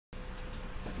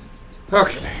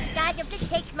Okay. God, if this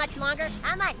takes much longer,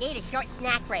 I might need a short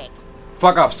snack break.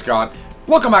 Fuck off, Scott.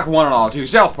 Welcome back one and all to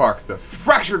Southpark, the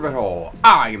Fractured Butthole.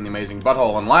 I am the amazing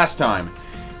Butthole, and last time,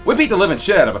 we beat the living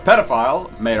shit out of a pedophile,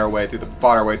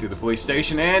 fought our way through the police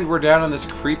station, and we're down in this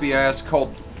creepy-ass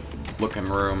cult-looking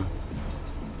room.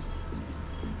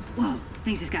 Whoa,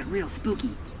 things just got real spooky.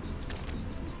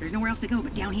 There's nowhere else to go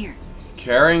but down here.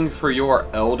 Caring for your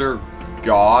elder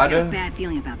god? I got a bad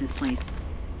feeling about this place.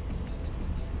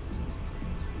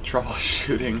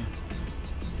 Troubleshooting.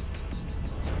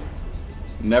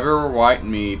 Never white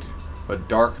meat, but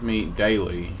dark meat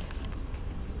daily.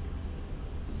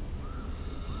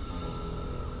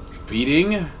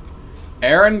 Feeding?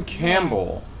 Aaron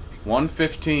Campbell,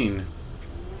 115.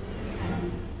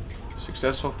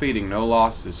 Successful feeding, no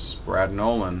losses. Brad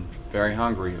Nolan, very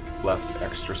hungry, left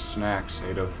extra snacks,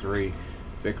 803.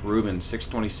 Vic Rubin,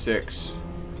 626.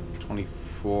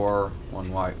 24,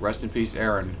 1 white. Rest in peace,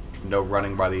 Aaron. No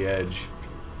running by the edge.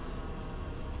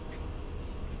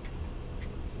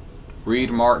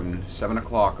 Reed Martin, 7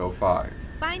 o'clock, 05.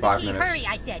 Find 5 the key, minutes. hurry,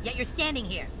 I said, yet you're standing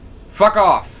here. Fuck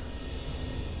off!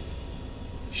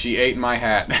 She ate my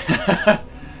hat.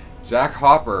 Zach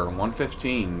Hopper,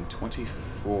 115,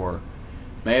 24.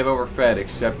 May have overfed,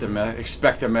 expect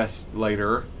a mess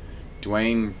later.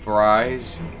 Dwayne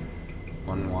Fries,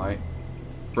 1 white.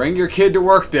 Bring your kid to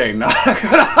work day, not a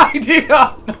good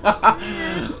idea!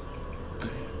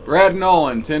 Brad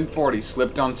Nolan, 1040,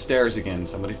 slipped on stairs again.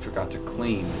 Somebody forgot to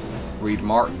clean. Reed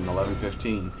Martin,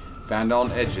 1115. Found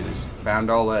on edges. Found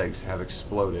all eggs have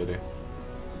exploded.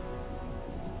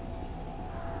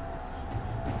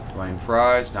 Dwayne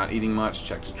Fries, not eating much.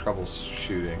 Checked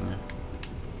troubleshooting.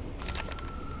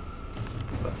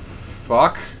 The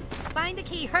fuck? Find the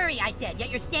key, hurry, I said, yet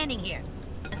you're standing here.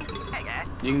 Hey guys.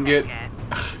 You can get...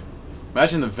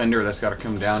 Imagine the vendor that's got to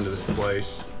come down to this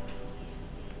place.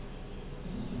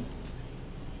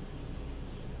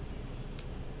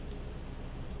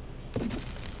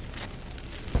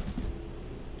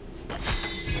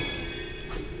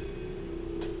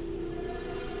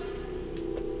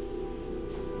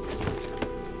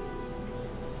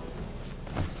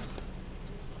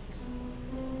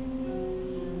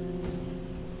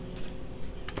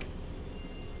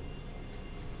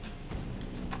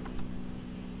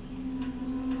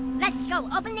 Let's go,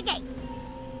 open the gate.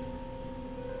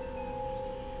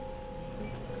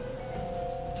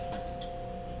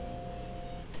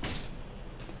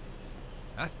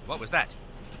 Huh? What was that?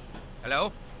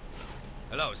 Hello?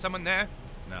 Hello, someone there?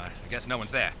 No, I guess no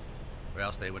one's there. Or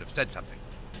else they would have said something.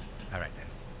 Alright then.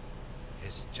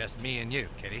 It's just me and you,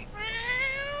 kitty.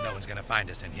 No one's gonna find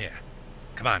us in here.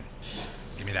 Come on.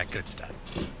 Give me that good stuff.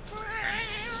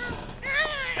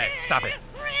 Hey, stop it.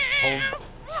 Hold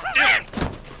still!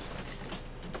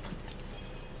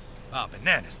 Oh,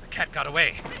 bananas. The cat got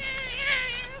away.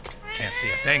 Can't see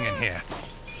a thing in here.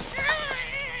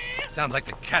 Sounds like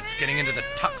the cat's getting into the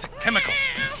toxic chemicals.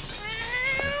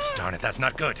 Darn it, that's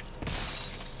not good.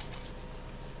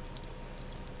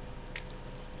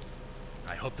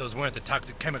 I hope those weren't the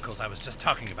toxic chemicals I was just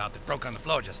talking about that broke on the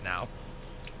floor just now.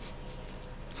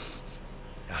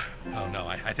 Oh no,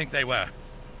 I think they were.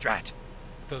 Drat.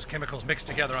 If those chemicals mix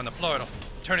together on the floor, it'll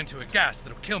turn into a gas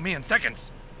that'll kill me in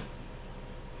seconds.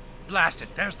 Blast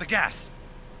it, there's the gas.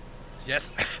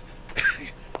 Yes.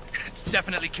 It's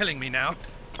definitely killing me now.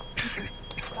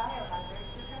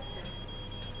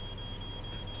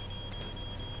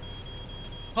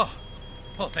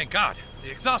 Oh, thank God.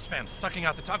 The exhaust fan's sucking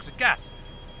out the toxic gas.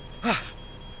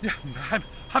 Yeah,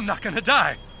 I'm not gonna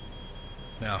die.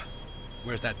 Now,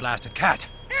 where's that blasted cat?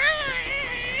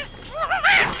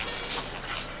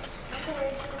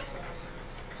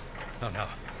 Oh no.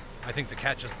 I think the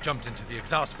cat just jumped into the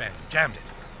exhaust fan and jammed it.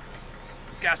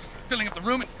 The gas is filling up the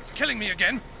room and it's killing me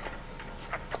again.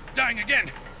 I'm dying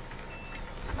again.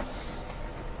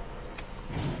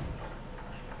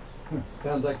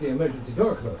 Sounds like the emergency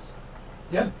door closed.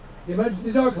 Yep, the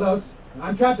emergency door closed.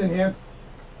 I'm trapped in here.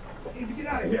 I need to get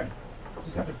out of here.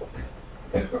 Just have to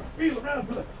feel around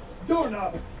for the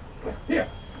doorknob. Here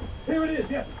it is.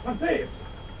 Yes, I'm saved.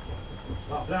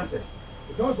 Oh, blast it.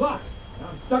 The door's locked.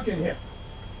 I'm stuck in here.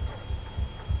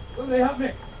 Somebody help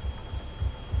me.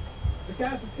 The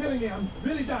gas is killing me. I'm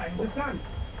really dying this time.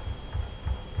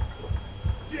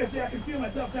 Seriously, I can feel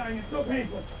myself dying. It's so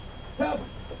painful. Help!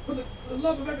 For the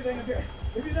love of everything up here.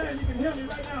 If you're there and you can hear me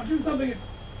right now, do something.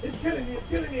 It's killing me. It's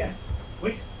killing me.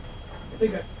 Wait. I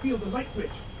think I feel the light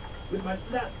switch. With my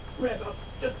last breath, I'll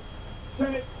just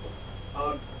turn it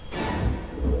on.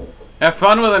 Have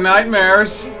fun with the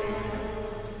nightmares.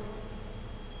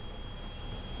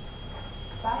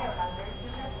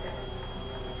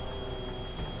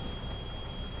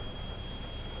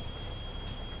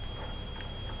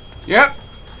 Yep.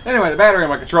 Anyway, the battery on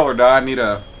my controller died. I need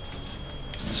to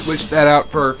switch that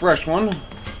out for a fresh one.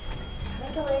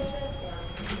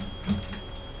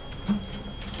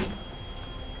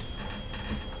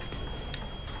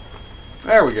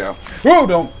 There we go. Whoa,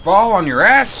 don't fall on your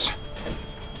ass.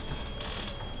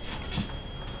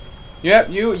 Yep,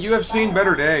 you have seen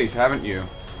better days, haven't you?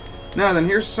 Now then,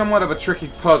 here's somewhat of a tricky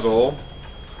puzzle.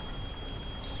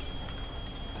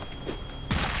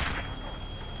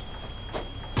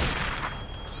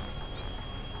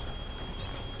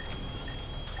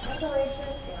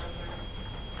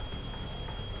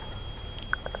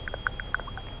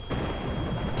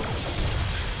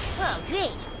 Oh,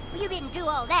 jeez. You didn't do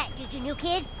all that, did you, new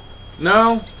kid?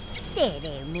 No?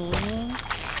 There, man.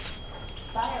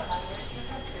 Oh,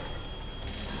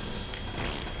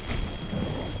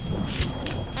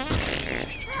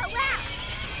 wow!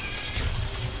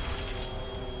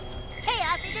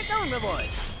 Chaos is its own reward.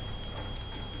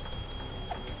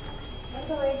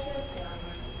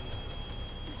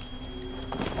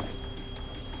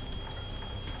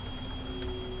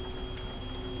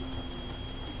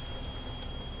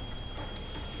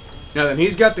 Now then,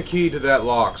 he's got the key to that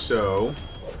lock, so...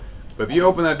 But if you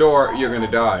open that door, you're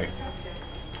gonna die.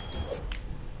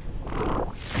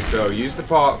 So, use the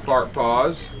fart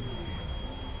pause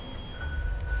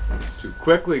to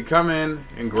quickly come in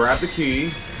and grab the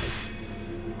key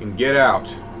and get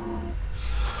out.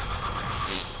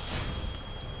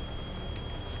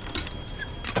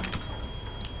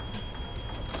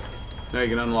 Now you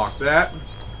can unlock that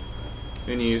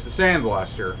and use the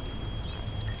sandblaster.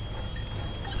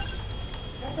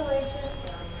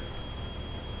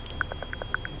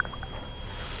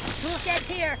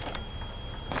 Toolshed here.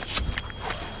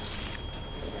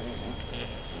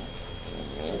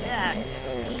 Yeah.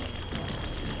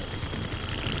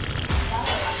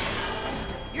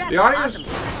 The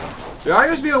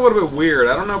audio's being a little bit weird.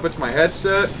 I don't know if it's my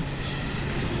headset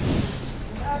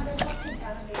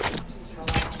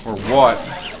or what.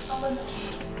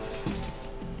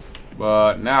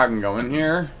 But now I can go in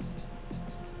here.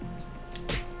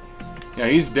 Yeah,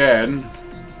 he's dead.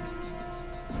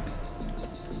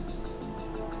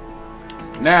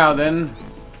 Now then,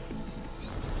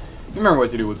 you remember what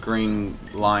to do with green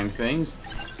line things.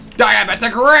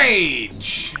 Diabetic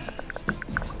rage!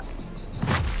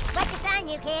 What's the sign,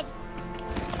 you kid?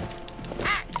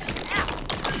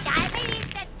 Diabetes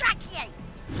destruction!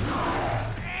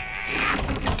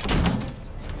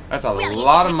 That's a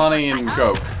lot of money in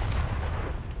coke.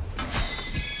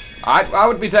 I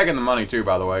would be taking the money too,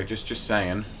 by the way. Just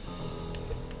saying.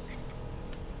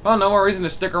 Well, no more reason to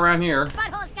stick around here.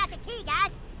 Butthole's got the key,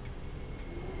 guys.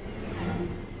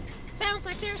 Sounds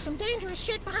like there's some dangerous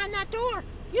shit behind that door.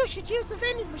 You should use the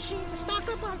vending machine to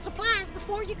stock up on supplies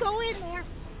before you go in there.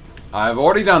 I've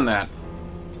already done that.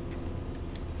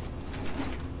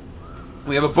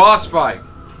 We have a boss fight.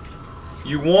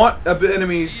 You want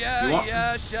enemies.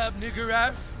 Yeah, Shub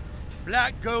Niggurath.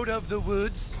 Black goat of the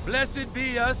woods, blessed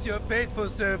be us, your faithful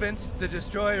servants, the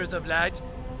destroyers of light.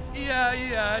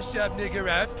 Yeah, Shub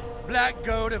Niggurath, black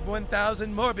goat of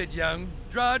 1,000 morbid young,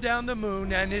 draw down the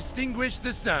moon and extinguish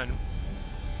the sun.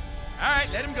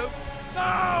 Alright, let him go.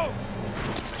 No!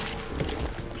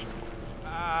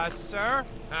 Sir?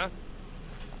 Huh?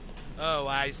 Oh,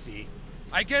 I see.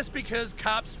 I guess because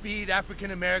cops feed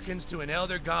African Americans to an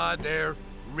elder god, they're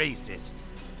racist.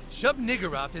 Shub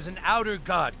Niggurath is an outer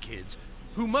god, kids,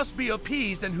 who must be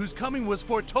appeased and whose coming was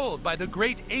foretold by the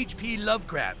great H.P.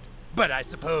 Lovecraft. But I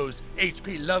suppose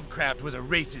H.P. Lovecraft was a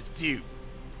racist too.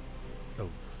 Oh,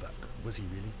 fuck. Was he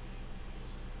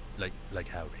really? Like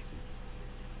how racist?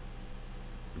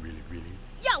 Really?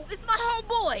 Yo, it's my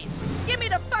homeboys! Get me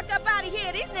the fuck up out of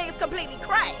here. These niggas completely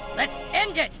cracked. Let's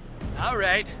end it.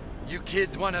 Alright. You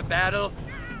kids want a battle?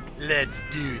 Let's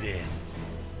do this.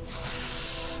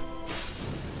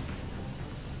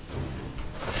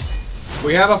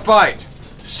 We have a fight.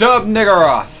 Shub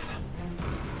Niggurath.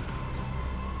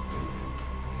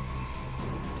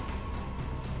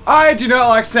 I do not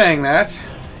like saying that.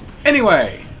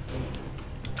 Anyway,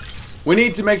 we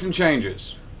need to make some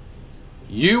changes.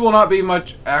 You will not be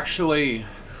much, actually.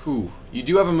 You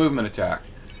do have a movement attack.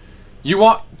 You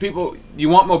want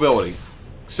mobility.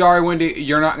 Sorry, Wendy,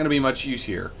 you're not going to be much use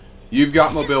here. You've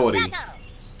got mobility.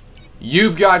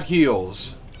 You've got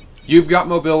heals. You've got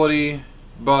mobility,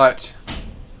 but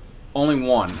only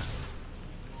one.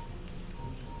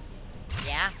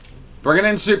 Yeah? Bring it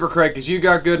in Super Crate, because you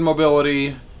got good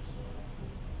mobility.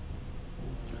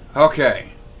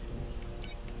 Okay.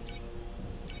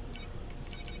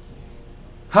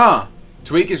 Huh.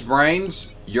 Tweak his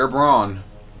brains, your brawn.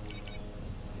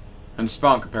 And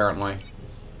spunk, apparently.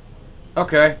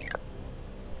 Okay.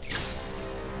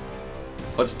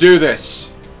 Let's do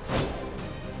this.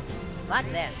 Fuck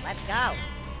this. Let's go.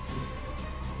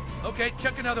 Okay,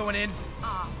 chuck another one in.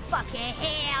 Oh, fucking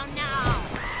hell no!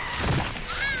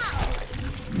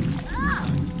 Ow!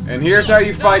 And here's how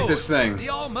you fight No! this thing. The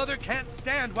All-Mother can't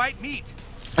stand white meat.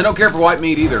 I don't care for white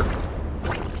meat either.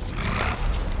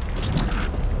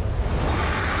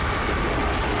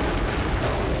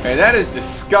 Hey, that is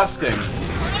disgusting.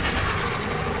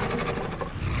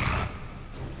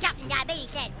 Captain Diabetes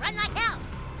said, run like hell!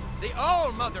 The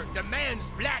All-Mother demands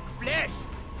black flesh.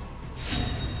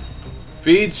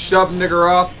 Feed Shub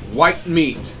Niggurath white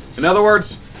meat. In other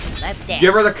words, Let's dance.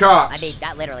 give her the cops. I mean,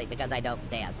 not literally, because I don't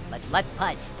dance. Let's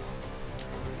punch.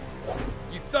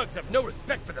 You thugs have no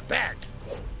respect for the bag.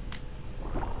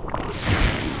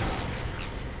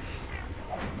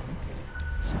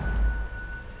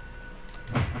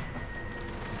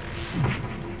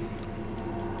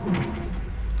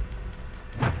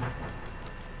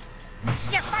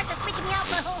 Your farts are freaking me out,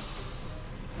 butthole!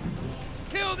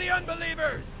 Kill the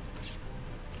unbelievers!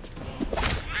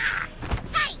 Ah!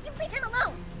 Hey, you leave him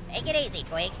alone! Take it easy,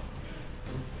 Twig.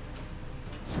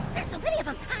 There's so many of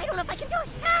them. I don't know if I can do it.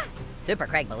 Ah! Super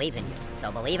Craig believes in you,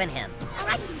 so believe in him. All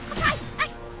right, I'll try.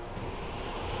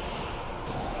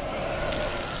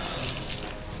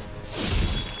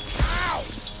 Ow!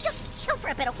 Just chill for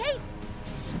a bit, okay?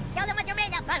 Tell them what you're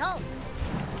made of, butthole.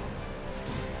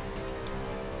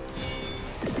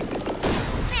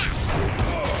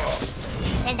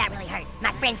 And that really hurt.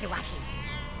 My friends are watching.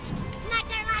 Knock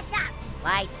their lights out.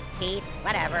 Lights, teeth,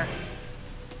 whatever.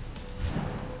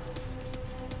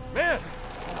 Man,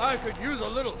 I could use a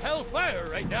little hellfire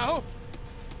right now.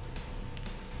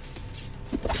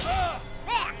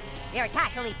 There! Your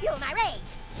attacks only fuel my rage.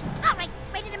 All right,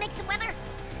 ready to make some weather?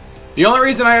 The only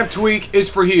reason I have Tweak is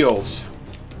for heals.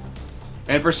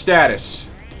 And for status.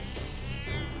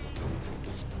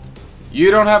 You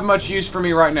don't have much use for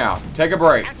me right now. Take a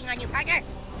break. Counting on you, partner.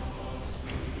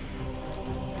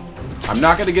 I'm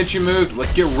not going to get you moved.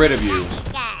 Let's get rid of you.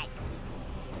 Guy.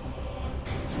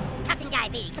 Captain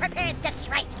Diabetes, prepare to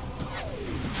strike.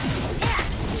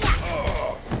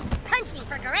 Punch me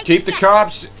for great. Keep the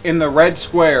cops in the red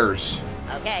squares.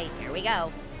 Okay, here we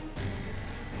go.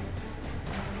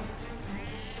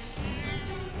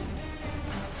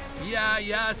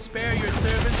 Yeah, spare your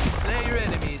servants, slay your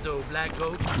enemies, old black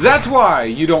goat. That's why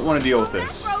you don't want to deal with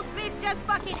this. That gross bitch just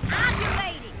fucking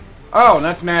ovulated. Oh,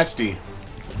 that's nasty.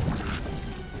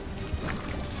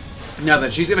 Now then,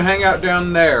 she's gonna hang out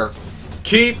down there.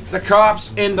 Keep the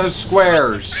cops in those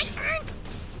squares.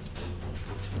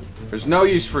 There's no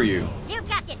use for you. You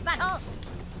got this, butthole.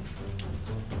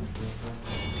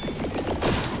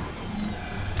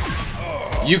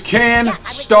 You can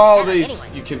stall these.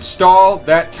 You can stall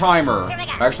that timer.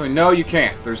 Actually, no, you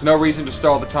can't. There's no reason to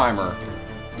stall the timer.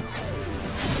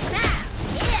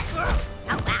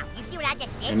 Oh, wow. You see what I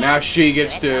just did? And now she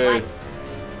gets to...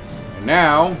 And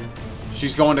now,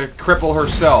 she's going to cripple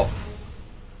herself.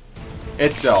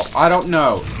 Itself. I don't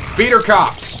know. Feed her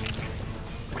cops.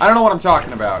 I don't know what I'm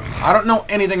talking about. I don't know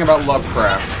anything about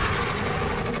Lovecraft.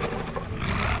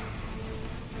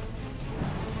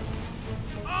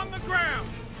 On the ground!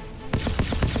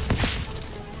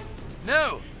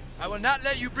 No, I will not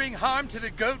let you bring harm to the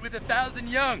goat with 1,000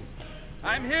 young.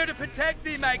 I'm here to protect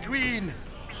thee, my queen.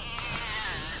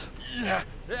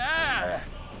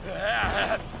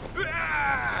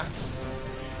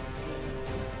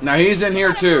 Now he's in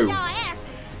here too.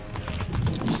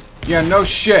 Yeah, no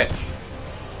shit.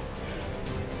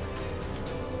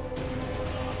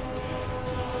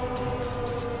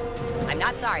 I'm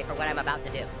not sorry for what I'm about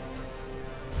to do.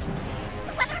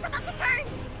 The weather's about to turn.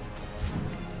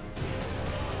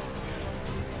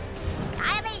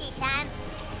 Diabetes time.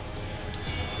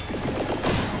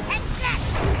 And set.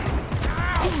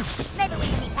 Maybe we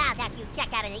can be pals after you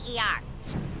check out of the ER.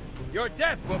 Your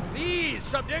death will please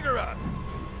Shub Niggurath.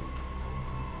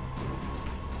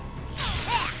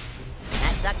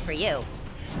 That sucks for you.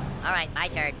 All right, my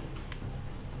turn.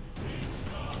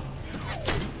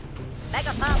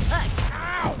 Mega Pile Push.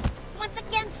 Ow! Once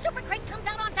again, Super Crate comes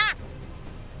out on top.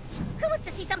 Who wants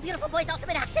to see some beautiful boy's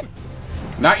ultimate action?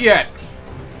 Not yet.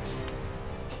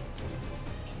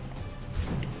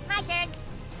 My turn.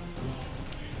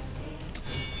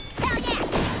 Hell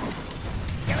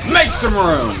yeah! Make some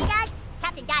room. Guys,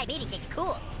 Captain Diabetes is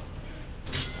cool.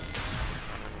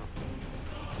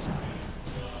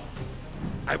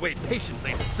 I wait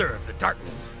patiently to serve the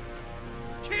darkness.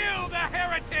 Kill the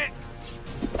heretics!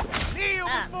 Kneel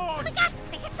Oh before... my god,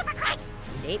 they hit Super Crate!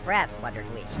 Deep breath, wondered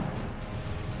we.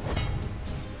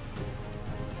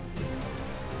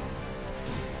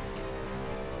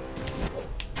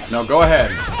 No, go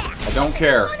ahead. I don't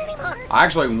care. I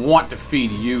actually want to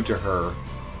feed you to her.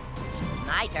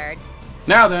 My turn.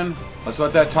 Now then, let's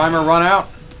let that timer run out.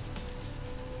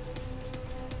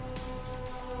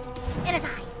 It is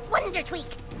I, Wonder Tweak.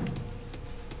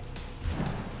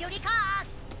 Duty calls.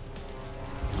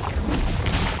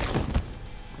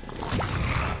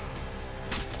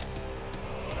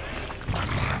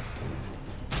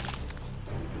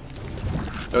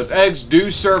 Those eggs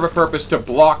do serve a purpose to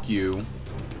block you.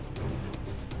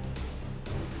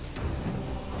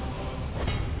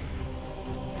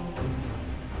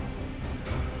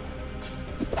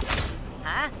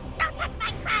 Huh? Don't touch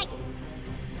my Craig!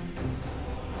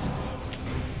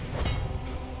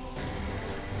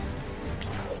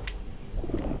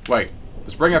 Wait,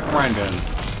 let's bring a friend in.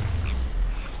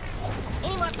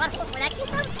 Any more buttholes where that came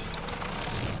from?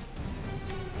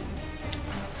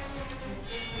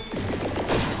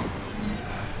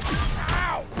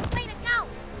 Ow! Way to go!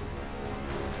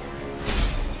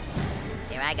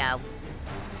 Here I go.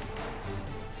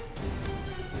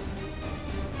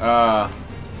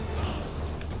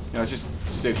 Yeah, let's just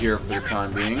sit here for the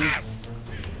time being. Time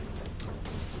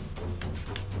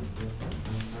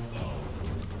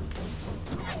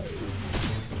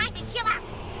to chill out.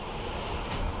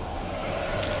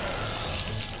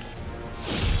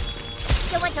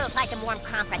 You'll want to apply some warm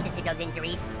compresses to those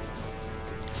injuries.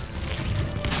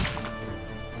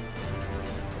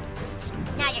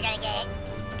 Now you're gonna get it.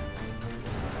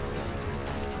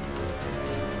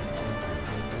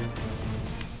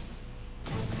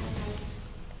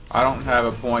 I don't have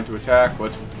a point to attack.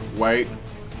 Let's wait.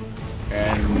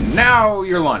 And now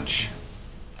your lunch.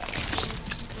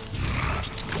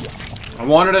 I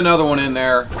wanted another one in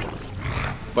there,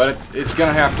 but it's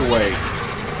gonna have to wait.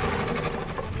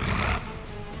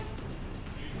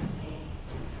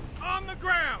 On the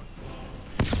ground.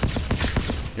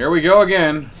 Here we go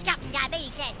again. Stop the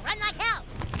diabetes then. Run like hell.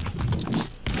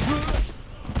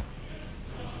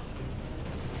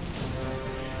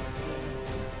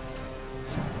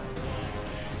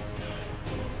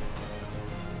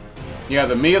 Yeah,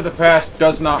 the me of the past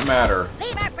does not matter.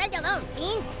 Leave our friend alone,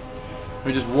 fiend.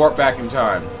 We just warp back in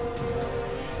time.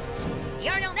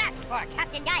 You're no match for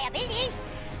Captain Diabetes.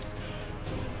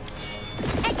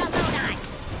 Take a load on.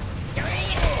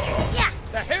 Yeah.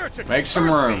 The heretic. Make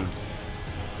some room.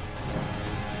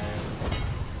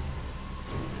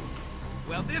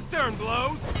 Well, this turn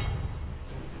blows.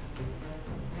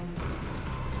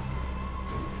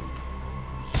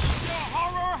 The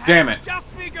horror has Damn it.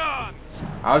 just begun.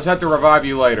 I'll just have to revive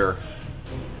you later.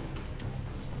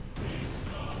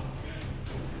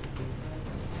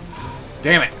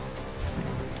 Damn it.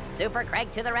 Super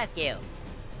Craig to the rescue.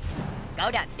 Go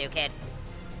nuts, new kid.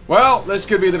 Well, this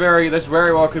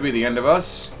very well could be the end of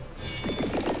us.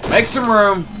 Make some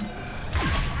room.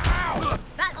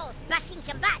 Butthole smashing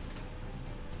some butt.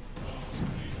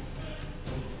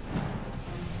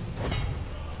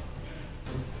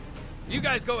 You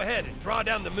guys go ahead and draw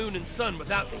down the moon and sun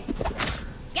without me.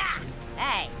 Yeah.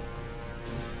 Hey.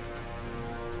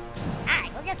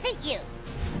 I will defeat you.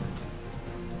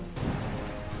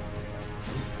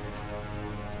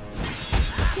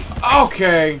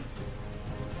 Okay.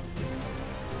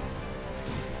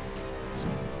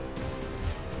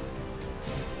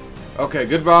 Okay,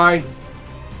 goodbye.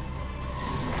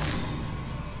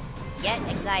 Get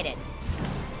excited.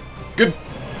 Good.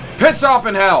 Piss off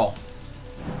in hell.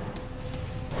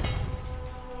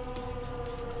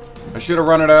 I should have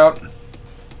run it out.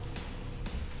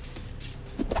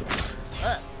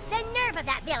 Ugh. The nerve of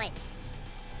that villain.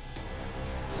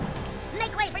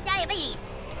 Make way for Diabetes.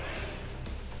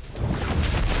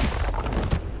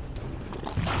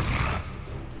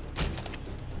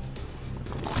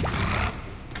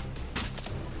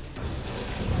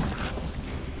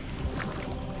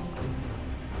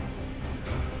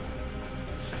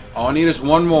 All I need is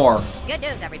one more. Good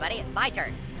news, everybody. It's my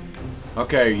turn.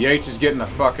 Okay, Yates is getting the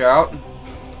fuck out.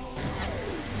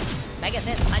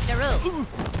 Pegasus Puncheroo.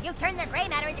 You turned the gray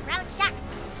matter into ground shock.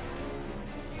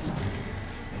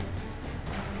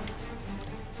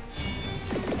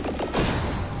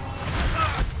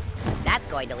 That's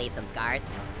going to leave some scars.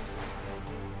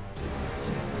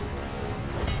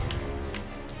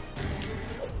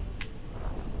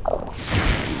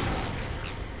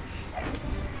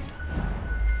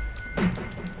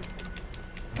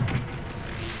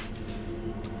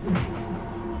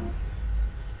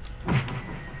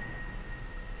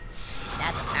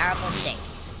 That's a powerful stick.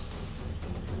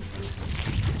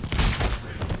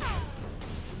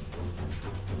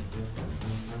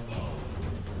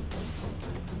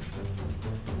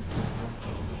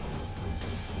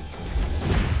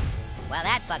 Well,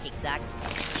 that fucking sucked.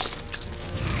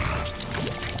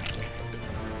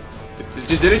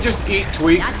 did it just eat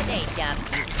Tweak? Not today, Shub,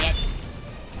 you bitch.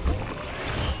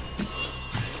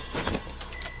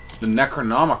 The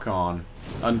Necronomicon.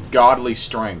 Ungodly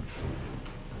Strength.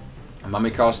 A mummy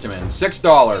costume in.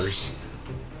 $6.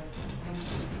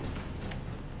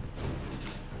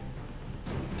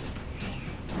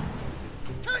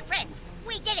 Toon friends,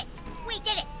 we did it! We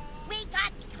did it! We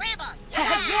got scrambles!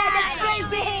 Yeah, that's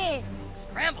crazy!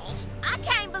 Scrambles? I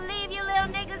can't believe you little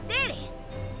niggas did it.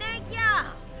 Thank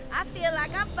y'all. I feel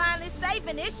like I'm finally safe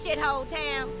in this shithole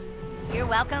town. You're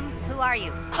welcome. Who are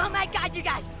you? Oh my god, you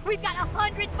guys! We've got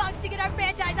 $100 to get our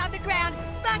franchise off the ground!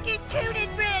 Fucking Coon and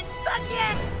friends! Fuck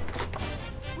yeah!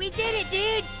 We did it,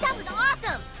 dude! That was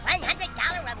awesome!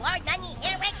 $100 reward money,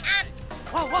 here we come!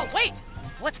 Whoa, wait!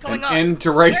 What's An going on? end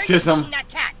to Where are you racism. taking that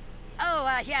cat?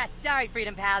 Oh, yeah, sorry,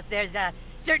 Freedom Pals. There's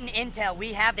certain intel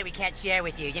we have that we can't share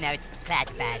with you. You know, it's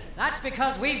classified. That's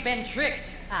because we've been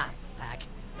tricked. Ah, fuck.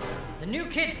 The new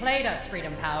kid played us,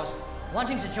 Freedom Pals.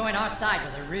 Wanting to join our side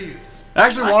was a ruse. I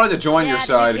actually wanted to join your The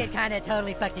side. kid kind of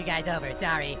totally fucked you guys over.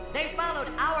 Sorry. They followed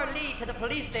our lead to the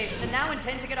police station and now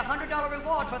intend to get a $100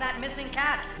 reward for that missing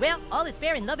cat. Well, all is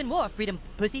fair in love and war, Freedom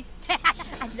Pussies.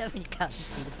 I love when you call me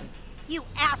Freedom Pussies. You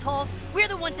assholes! We're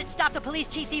the ones that stopped the police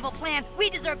chief's evil plan. We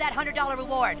deserve that $100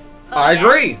 reward. Oh, I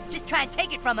agree. Just try and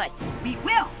take it from us. We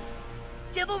will.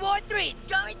 Civil War 3, it's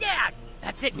going down.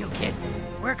 That's it, new kid.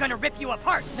 We're gonna rip you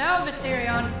apart. No,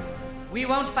 Mysterion. We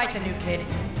won't fight the new kid.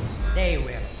 They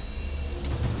will.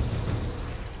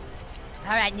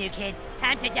 All right, new kid.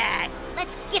 Time to die.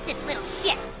 Let's get this little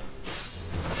shit!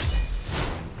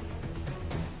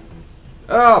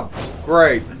 Oh,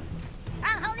 great.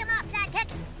 I'll hold him off, Sidekick!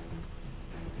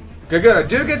 Okay, good. I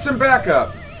do get some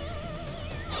backup.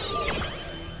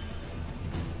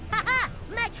 Haha!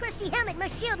 My trusty helmet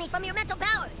must shield me from your mental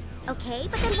powers! Okay,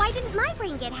 but then why didn't my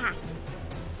brain get hacked?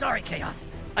 Sorry, Chaos.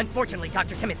 Unfortunately,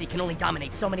 Dr. Timothy can only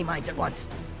dominate so many minds at once.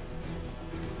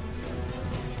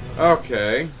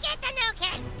 Okay. Get the new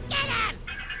kid! Get him!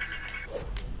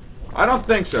 I don't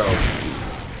think so.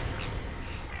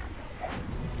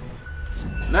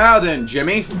 Now then,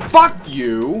 Jimmy. Fuck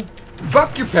you.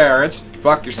 Fuck your parents.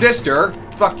 Fuck your sister.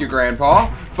 Fuck your grandpa.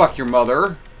 Fuck your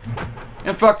mother.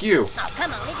 And fuck you. Oh,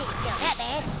 come on, it didn't feel that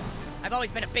bad. I've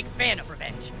always been a big fan of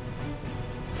revenge.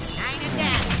 Nine and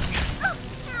down. Oh,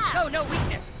 ah. Show no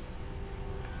weakness.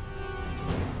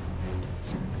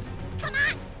 Come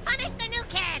on, punish the new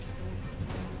kid!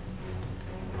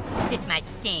 This might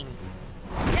sting.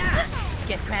 Yeah.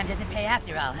 Guess crime doesn't pay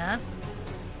after all, huh?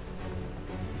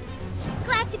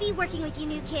 Glad to be working with you,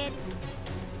 new kid.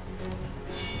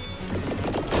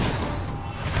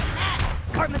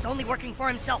 Cartman's only working for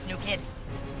himself, new kid.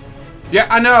 Yeah,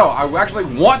 I know. I actually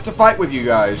want to fight with you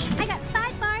guys. I got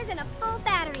 5 bars and a full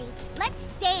battery. Let's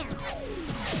dance.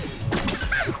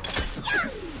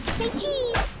 Say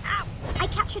cheese. Ow. I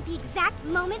captured the exact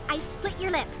moment I split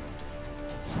your lip.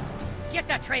 Get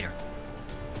that traitor.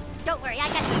 Don't worry, I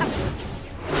got you covered.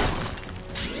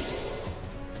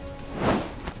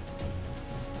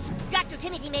 Dr.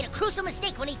 Timothy made a crucial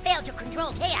mistake when he failed to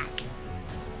control chaos.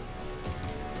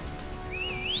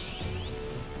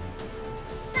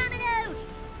 Dominoes!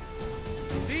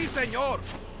 Sí, señor.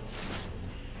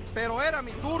 Pero era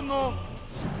mi turno.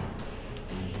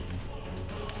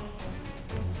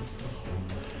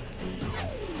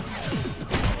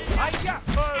 ¡Ay, ya!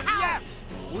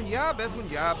 Un jab es un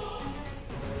jab.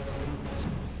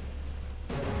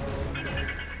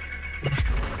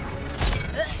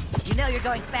 You know you're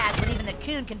going fast when even the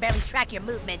coon can barely track your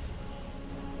movements.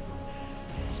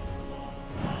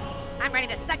 I'm ready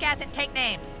to suck ass and take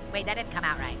names. Wait, that didn't come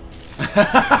out right.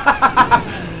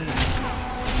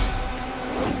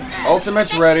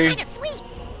 Ultimate's ready. Kinda sweet.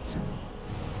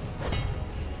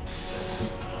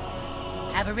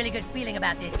 I have a really good feeling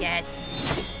about this, guys.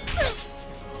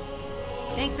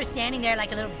 Thanks for standing there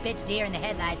like a little bitch deer in the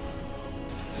headlights.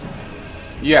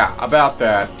 Yeah, about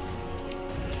that.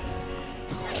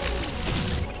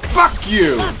 Fuck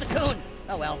you! Off the coon.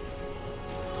 Oh well.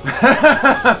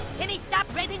 Timmy, stop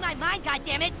raping my mind,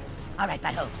 goddammit! All right,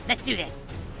 butthole, let's do this.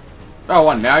 Oh,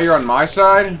 what, now you're on my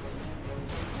side?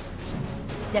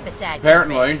 Step aside.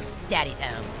 Apparently. Daddy's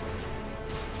home.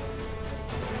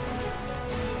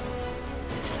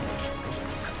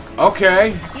 Okay.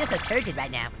 I feel so turgid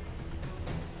right now.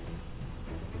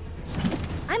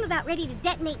 I'm about ready to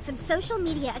detonate some social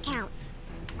media accounts.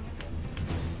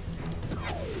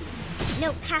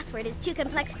 No password is too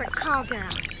complex for call girl.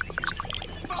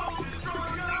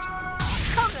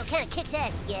 Call girl kinda kicks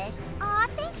ass, you guys. Aw,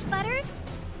 thanks, Butters.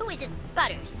 Who is this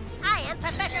Butters? I am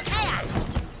Professor Chaos.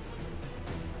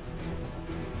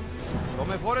 Lo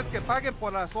mejor es que paguen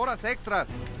por las horas extras.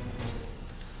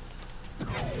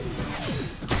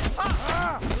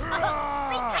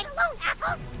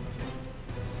 assholes!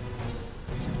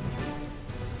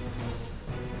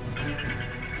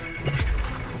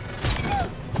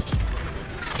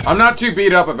 I'm not too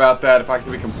beat up about that, if I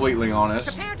can be completely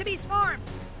honest. Prepare to be swarmed.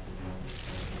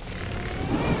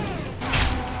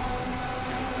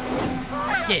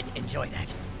 I did enjoy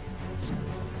that.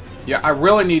 Yeah, I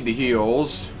really need the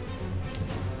heals.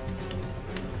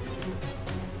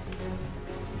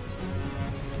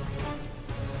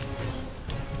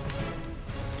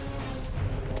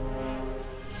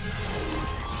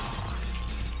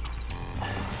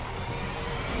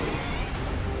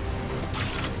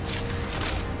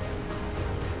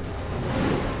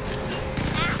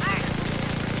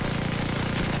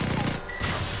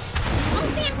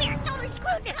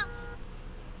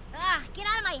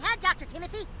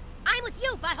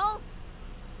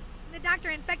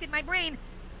 Infected my brain,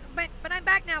 but I'm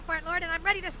back now, Fart Lord, and I'm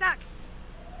ready to suck.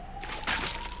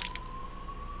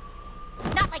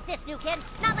 Not like this, new kid.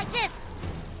 Not like this.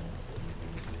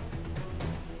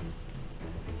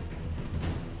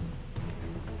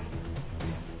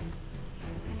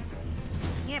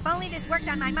 If only this worked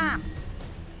on my mom.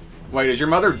 Wait, is your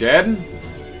mother dead?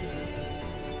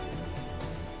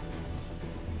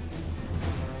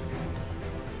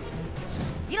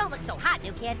 You don't look so hot,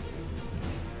 new kid.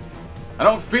 I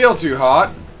don't feel too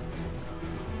hot.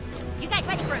 You guys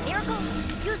ready for a miracle?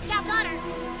 Use Scout's honor.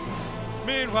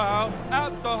 Meanwhile,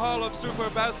 at the Hall of Super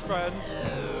Best Friends.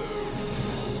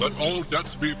 Let all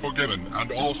debts be forgiven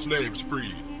and all slaves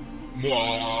freed.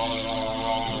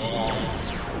 Mwah.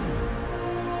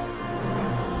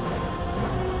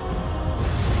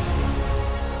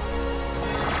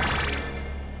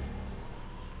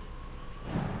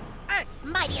 Earth's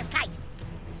mightiest kite.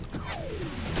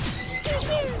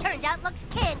 Turns out looks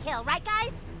can kill, right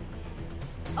guys?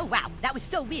 Oh wow, that was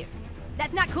so weird.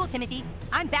 That's not cool, Timothy.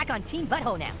 I'm back on Team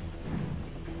Butthole now.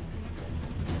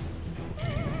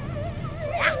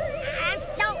 I'm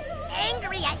so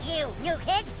angry at you, new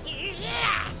kid.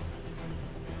 Yeah.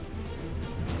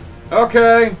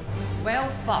 Okay. Well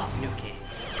fought, new kid.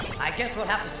 I guess we'll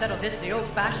have to settle this the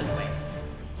old-fashioned way.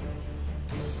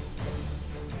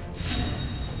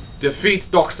 Defeat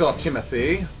Dr.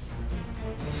 Timothy.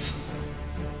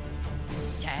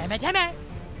 Timmy.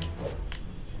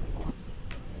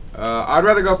 I'd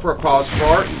rather go for a pause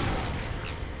part.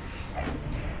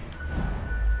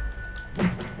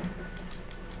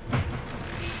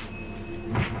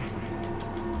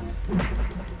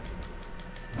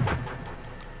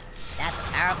 That's a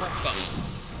powerful stick.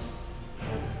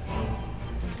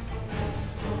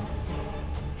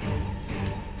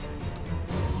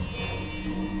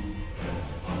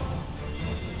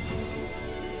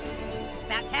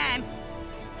 About time.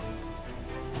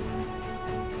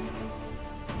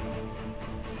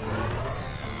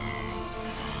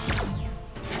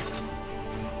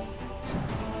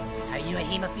 Are you a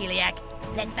hemophiliac?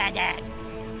 Let's find out.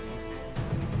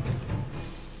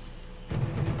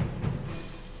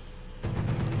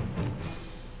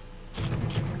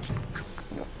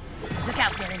 Look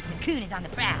out, villains. The coon is on the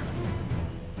prowl.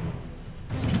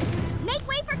 Make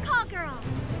way for Call Girl.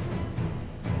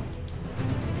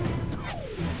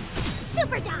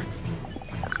 Super Dogs.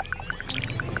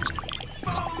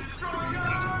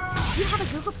 You have a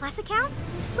Google Plus account?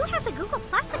 Who has a Google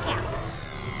Plus account?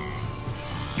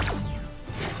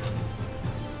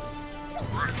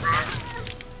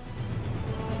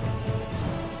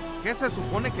 ¿Qué se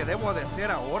supone que debo de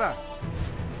hacer ahora?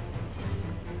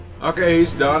 Okay,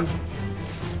 he's done.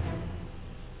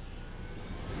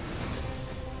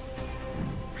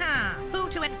 Huh, who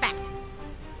to infect?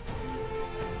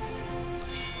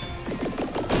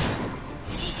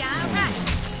 Right.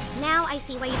 Now I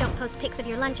see why you don't post pics of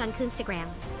your lunch on Coonstagram.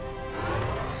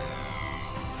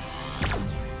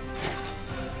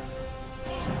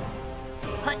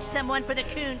 Punch someone for the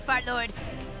coon, Fart Lord.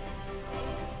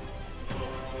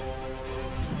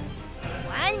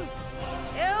 One,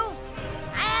 two,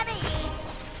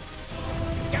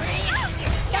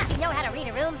 don't you know how to read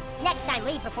a room? Next time,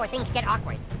 leave before things get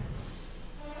awkward.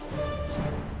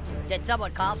 Did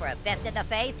someone call for a fist in the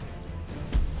face?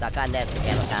 Suck on this,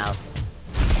 Camel Pal.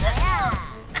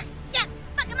 Yeah,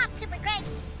 fuck him up, Super Craig.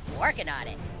 Working on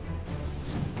it.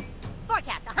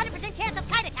 Forecast 100% chance of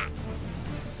kite attack.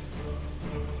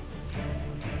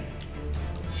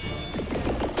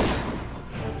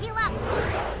 Heal up.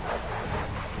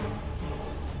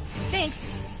 Thanks.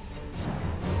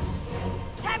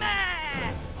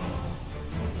 Timer!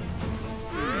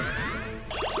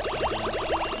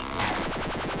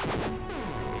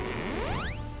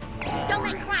 Don't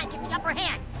let crime get the upper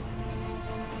hand.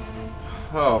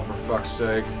 Oh, for fuck's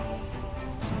sake.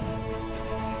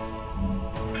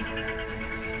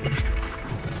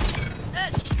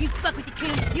 You fuck with the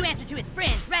coon, you answer to his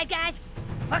friends, right guys?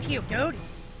 Fuck you, dude.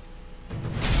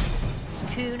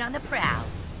 Coon on the prowl.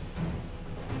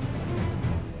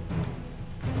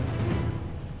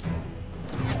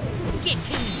 Get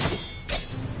coon.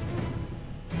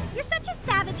 You're such a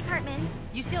savage, Cartman.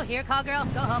 You still here, call girl?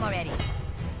 Go home already.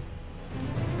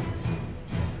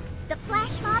 The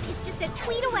flash mob is just a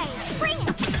tweet away. Bring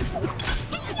it!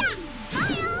 Hey-ya!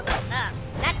 Smile!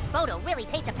 That photo really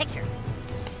paints a picture.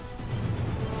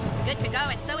 Good to go,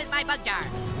 and so is my bug jar.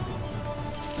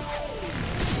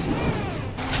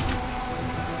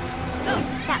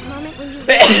 That moment when you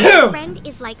realize your friend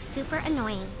is like super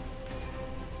annoying.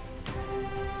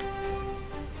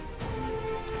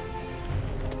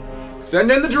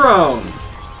 Send in the drone.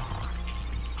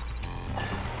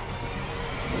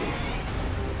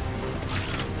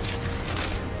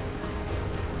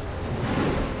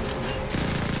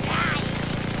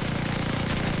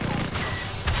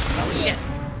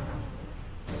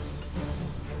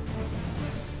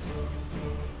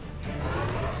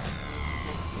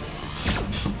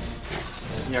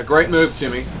 Yeah, great move,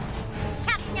 Timmy.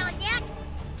 Captain on deck.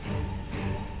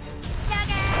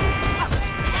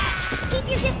 Keep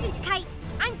your distance, Kite.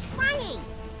 I'm trying.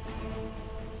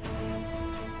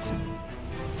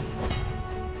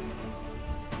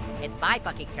 It's my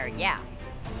fucking turn, yeah.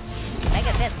 Make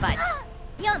a fist punch.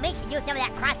 You'll make you do some of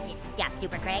that cross-fit stuff,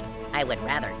 Super Craig. I would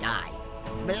rather die.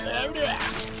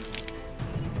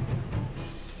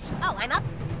 Oh, I'm up?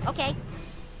 Okay.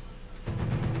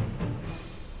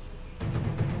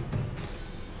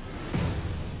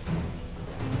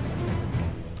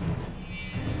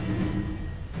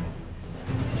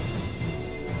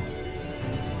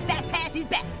 Fast pass is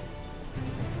back.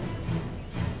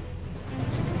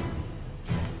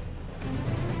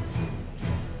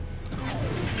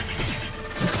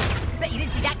 Bet you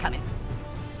didn't see that coming.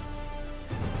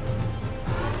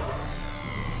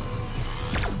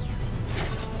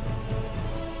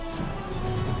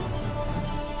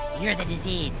 You're the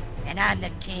disease, and I'm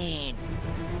the king.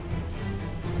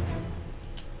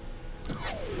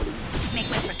 Make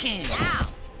way for king. Wow.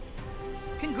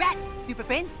 Congrats, super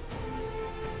friends.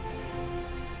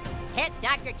 Hit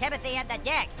Dr. Timothy at the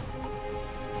deck.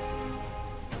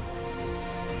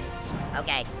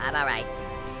 Okay, I'm all right.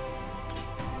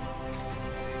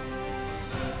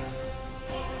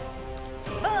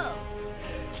 Oh.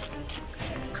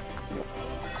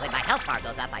 When my health bar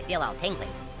goes up, I feel all tingly.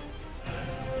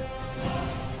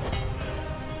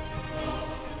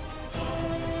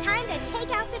 Time to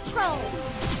take out the trolls.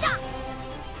 Stop!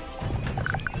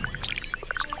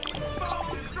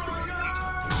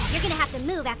 You're gonna have to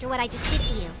move after what I just did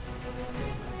to you.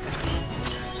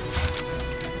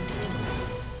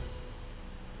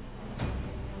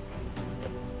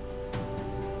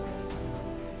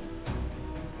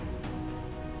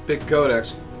 Big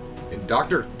Codex. In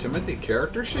Dr. Timothy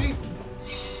character sheet?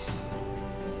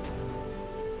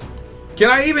 Can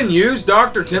I even use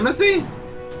Dr. Timothy?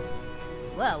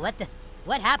 Whoa,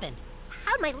 what happened?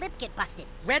 How'd my lip get busted?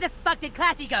 Where the fuck did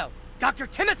Classy go? Dr.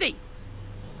 Timothy!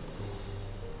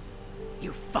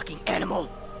 You fucking animal!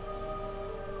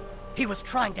 He was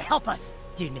trying to help us!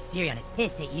 Dude, Mysterion is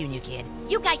pissed at you, new kid.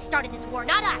 You guys started this war,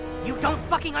 not us! You don't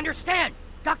fucking understand!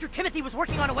 Dr. Timothy was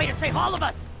working on a way to save all of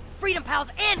us! Freedom Pals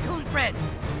and Coon Friends!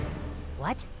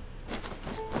 What?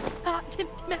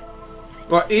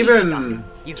 Well, even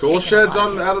Tool Shed's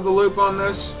out of the loop on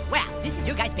this. Wow, this is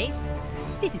your guys' base?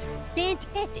 This is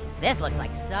fantastic. This looks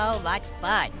like so much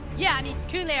fun. Yeah, I mean,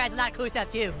 Coon Lair has a lot of cool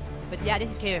stuff too. But yeah,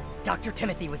 this is cool. Dr.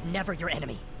 Timothy was never your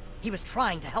enemy. He was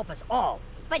trying to help us all.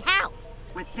 But how?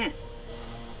 With this.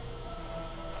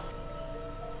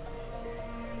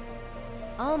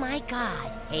 Oh my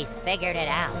god, he's figured it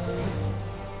out.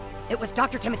 It was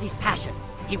Dr. Timothy's passion.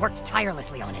 He worked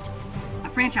tirelessly on it. A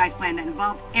franchise plan that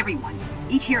involved everyone.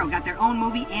 Each hero got their own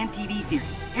movie and TV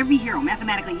series. Every hero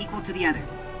mathematically equal to the other.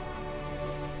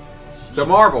 So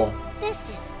Marvel. This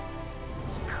is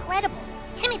incredible.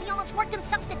 Timothy almost worked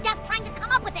himself to death trying to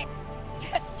come up with it.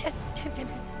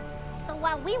 So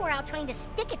while we were out trying to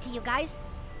stick it to you guys,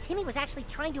 Timmy was actually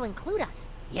trying to include us.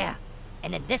 Yeah,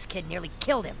 and then this kid nearly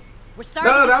killed him. We're sorry.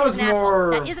 No, that was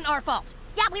more. That isn't our fault.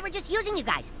 Yeah, we were just using you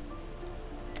guys.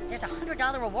 There's a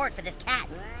 $100 reward for this cat.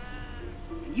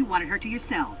 And you wanted her to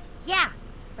yourselves. Yeah,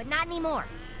 but not anymore.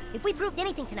 If we proved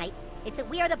anything tonight, it's that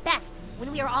we are the best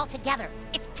when we are all together.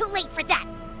 It's too late for that.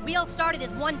 We all started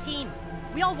as one team.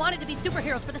 We all wanted to be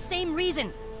superheroes for the same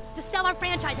reason. To sell our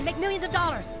franchise and make millions of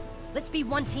dollars. Let's be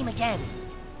one team again.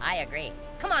 I agree.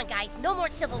 Come on, guys, no more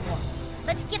Civil War.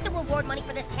 Let's get the reward money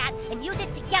for this cat and use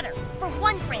it together for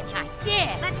one franchise.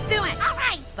 Yeah, let's do it. All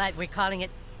right. But we're calling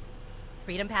it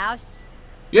Freedom Pals?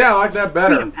 Yeah, I like that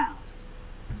better. Freedom Pals.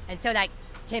 And so, like,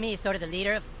 Timmy is sort of the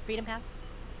leader of Freedom Pals?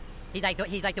 He's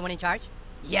like the one in charge?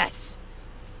 Yes!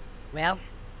 Well,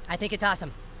 I think it's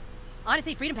awesome.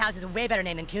 Honestly, Freedom Pals is a way better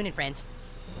name than Coon and Friends.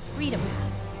 Freedom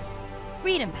Pals.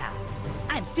 Freedom Pals.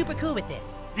 I'm super cool with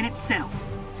this. Then it's settled.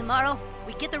 Tomorrow,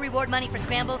 we get the reward money for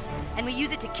scrambles, and we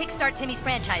use it to kickstart Timmy's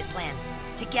franchise plan.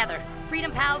 Together,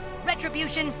 Freedom Pals,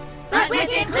 Retribution, but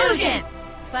with inclusion!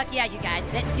 Fuck yeah, you guys,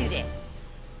 let's do this.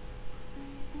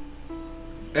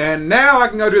 And now I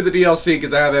can go do the DLC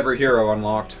because I have every hero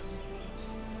unlocked.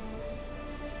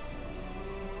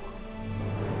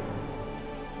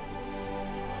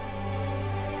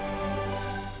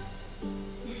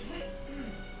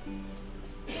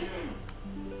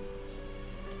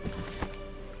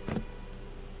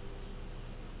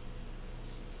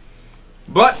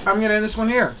 But I'm going to end this one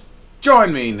here.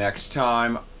 Join me next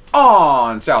time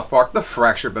on South Park, The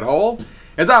Fractured Butthole,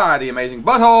 as I, the Amazing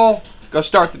Butthole, go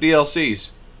start the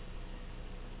DLCs.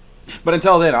 But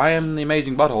until then, I am the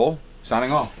Amazing Butthole,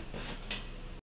 signing off.